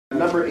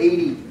number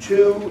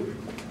 82.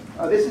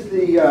 This is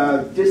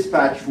the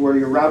dispatch for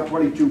your Route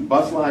 22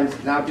 bus lines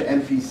now to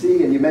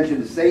MPC, and you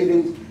mentioned the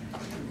savings.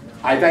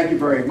 I thank you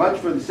very much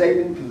for the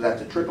savings, because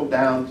that's a trickle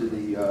down to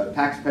the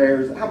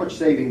taxpayers. How much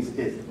savings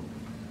is it?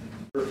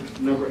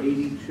 Number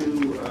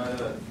 82,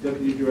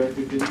 Deputy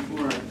Director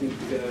Dinsmore, I think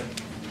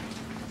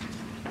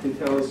can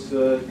tell us,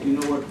 do you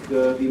know what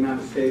the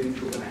amount of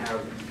savings we're going to have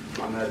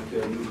on that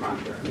new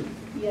contract?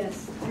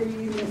 Yes, through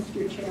you,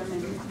 Mr.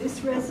 Chairman.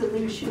 This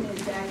resolution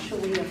is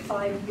actually a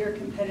 5-year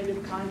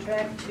competitive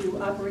contract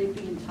to operate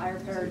the entire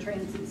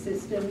paratransit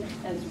system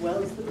as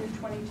well as the Route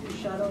 22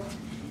 shuttle.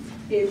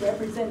 It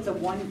represents a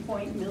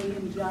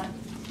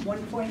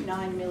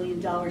 $1.9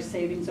 million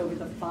savings over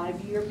the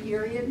 5-year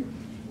period,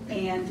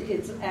 and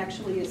it's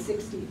actually a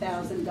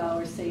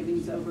 $60,000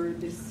 savings over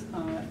this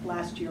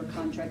last year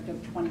contract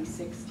of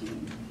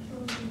 2016.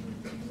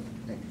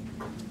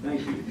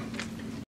 Thank you.